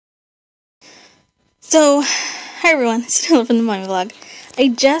So, hi everyone, it's Taylor from the Mommy Vlog. I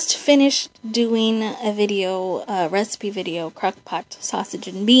just finished doing a recipe video, crockpot sausage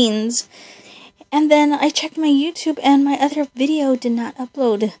and beans, and then I checked my YouTube and my other video did not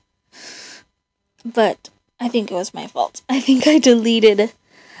upload. But I think it was my fault. I think I deleted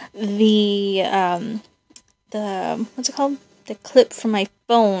the what's it called? The clip from my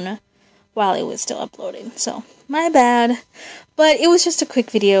phone while it was still uploading. So, my bad. But it was just a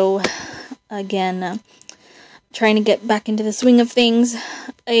quick video. Again, trying to get back into the swing of things.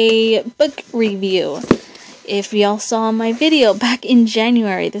 A book review. If y'all saw my video back in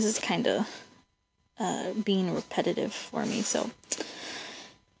January, this is kind of being repetitive for me. So,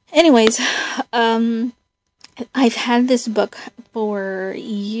 anyways, I've had this book for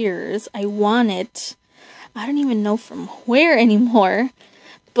years. I want it. I don't even know from where anymore.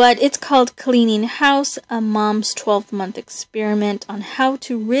 But it's called Cleaning House, a Mom's 12-Month Experiment on How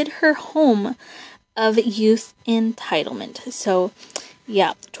to Rid Her Home of Youth Entitlement. So,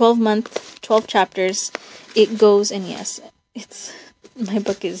 yeah, 12 chapters. It goes, and yes, my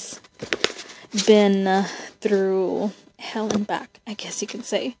book has been through hell and back, I guess you could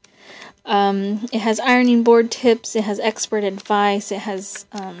say. It has ironing board tips, it has expert advice, it has,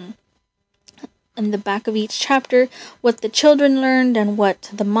 in the back of each chapter, what the children learned and what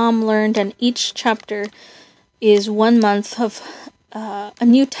the mom learned, and each chapter is 1 month of a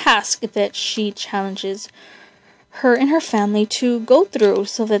new task that she challenges her and her family to go through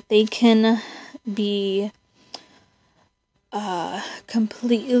so that they can be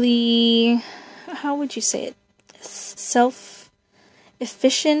completely, how would you say it,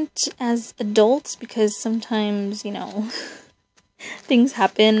 self-efficient as adults, because sometimes, things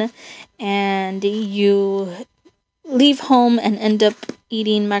happen and you leave home and end up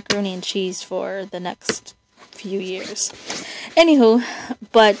eating macaroni and cheese for the next few years. Anywho,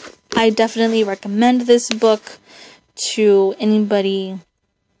 but I definitely recommend this book to anybody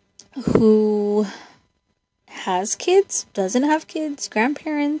who has kids, doesn't have kids,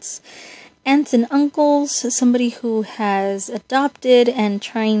 grandparents, aunts and uncles, somebody who has adopted and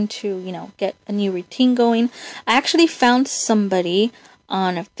trying to, get a new routine going. I actually found somebody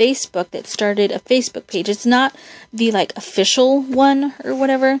on Facebook that started a Facebook page. It's not the official one or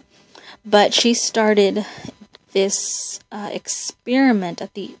whatever, but she started this experiment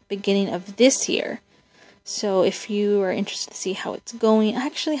at the beginning of this year. So if you are interested to see how it's going, I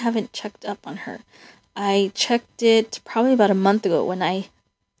actually haven't checked up on her. I checked it probably about a month ago when I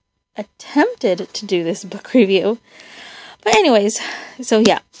attempted to do this book review. But anyways, so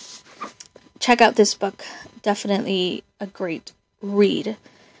yeah, check out this book. Definitely a great read.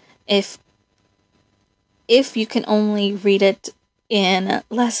 If you can only read it in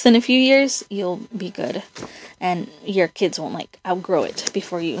less than a few years, you'll be good. And your kids won't outgrow it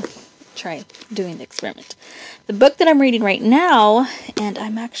before you try doing the experiment. The book that I'm reading right now, and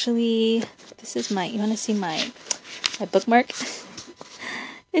I'm actually, this is you want to see my bookmark?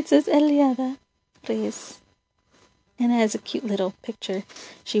 It says Eliada, please. And it has a cute little picture.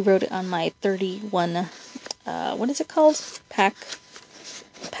 She wrote it on my 31, what is it called? Pad,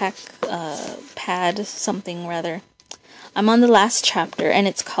 something rather. I'm on the last chapter, and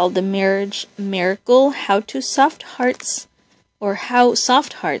it's called The Marriage Miracle, How Soft Hearts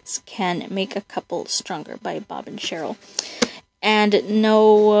Can Make a Couple Stronger by Bob and Cheryl. And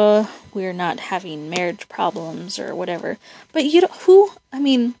no, we're not having marriage problems or whatever. But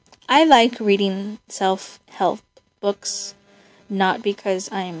I like reading self-help books, not because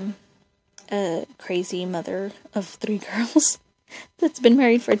I'm a crazy mother of 3 girls that's been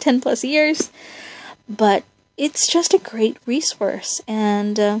married for 10 plus years, but it's just a great resource,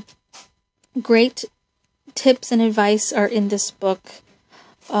 and great tips and advice are in this book.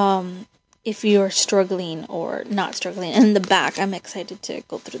 If you're struggling or not struggling. In the back, I'm excited to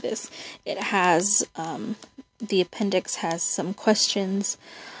go through this. It has, the appendix has some questions,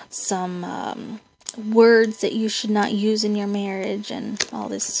 some words that you should not use in your marriage, and all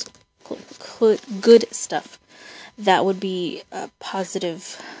this good stuff that would be a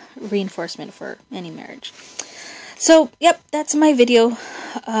positive reinforcement for any marriage. So, yep, that's my video.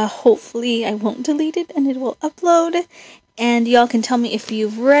 Hopefully I won't delete it and it will upload. And y'all can tell me if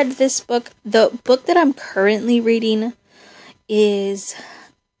you've read this book. The book that I'm currently reading is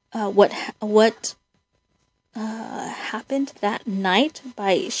What Happened That Night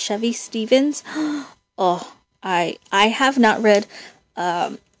by Chevy Stevens. Oh, I have not read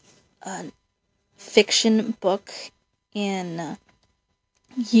a fiction book in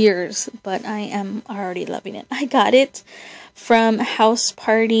years, but I am already loving it. I got it from House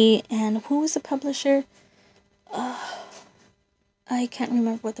Party, and who was the publisher? I can't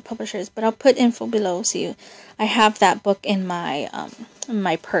remember what the publisher is, but I'll put info below so I have that book in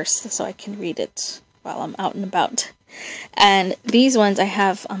my purse so I can read it while I'm out and about. And these ones I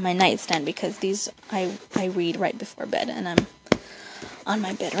have on my nightstand because these I read right before bed, and I'm on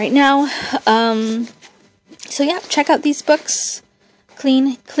my bed right now. So yeah, check out these books,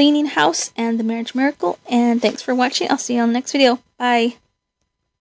 Cleaning House and The Marriage Miracle, and thanks for watching. I'll see you on the next video. Bye.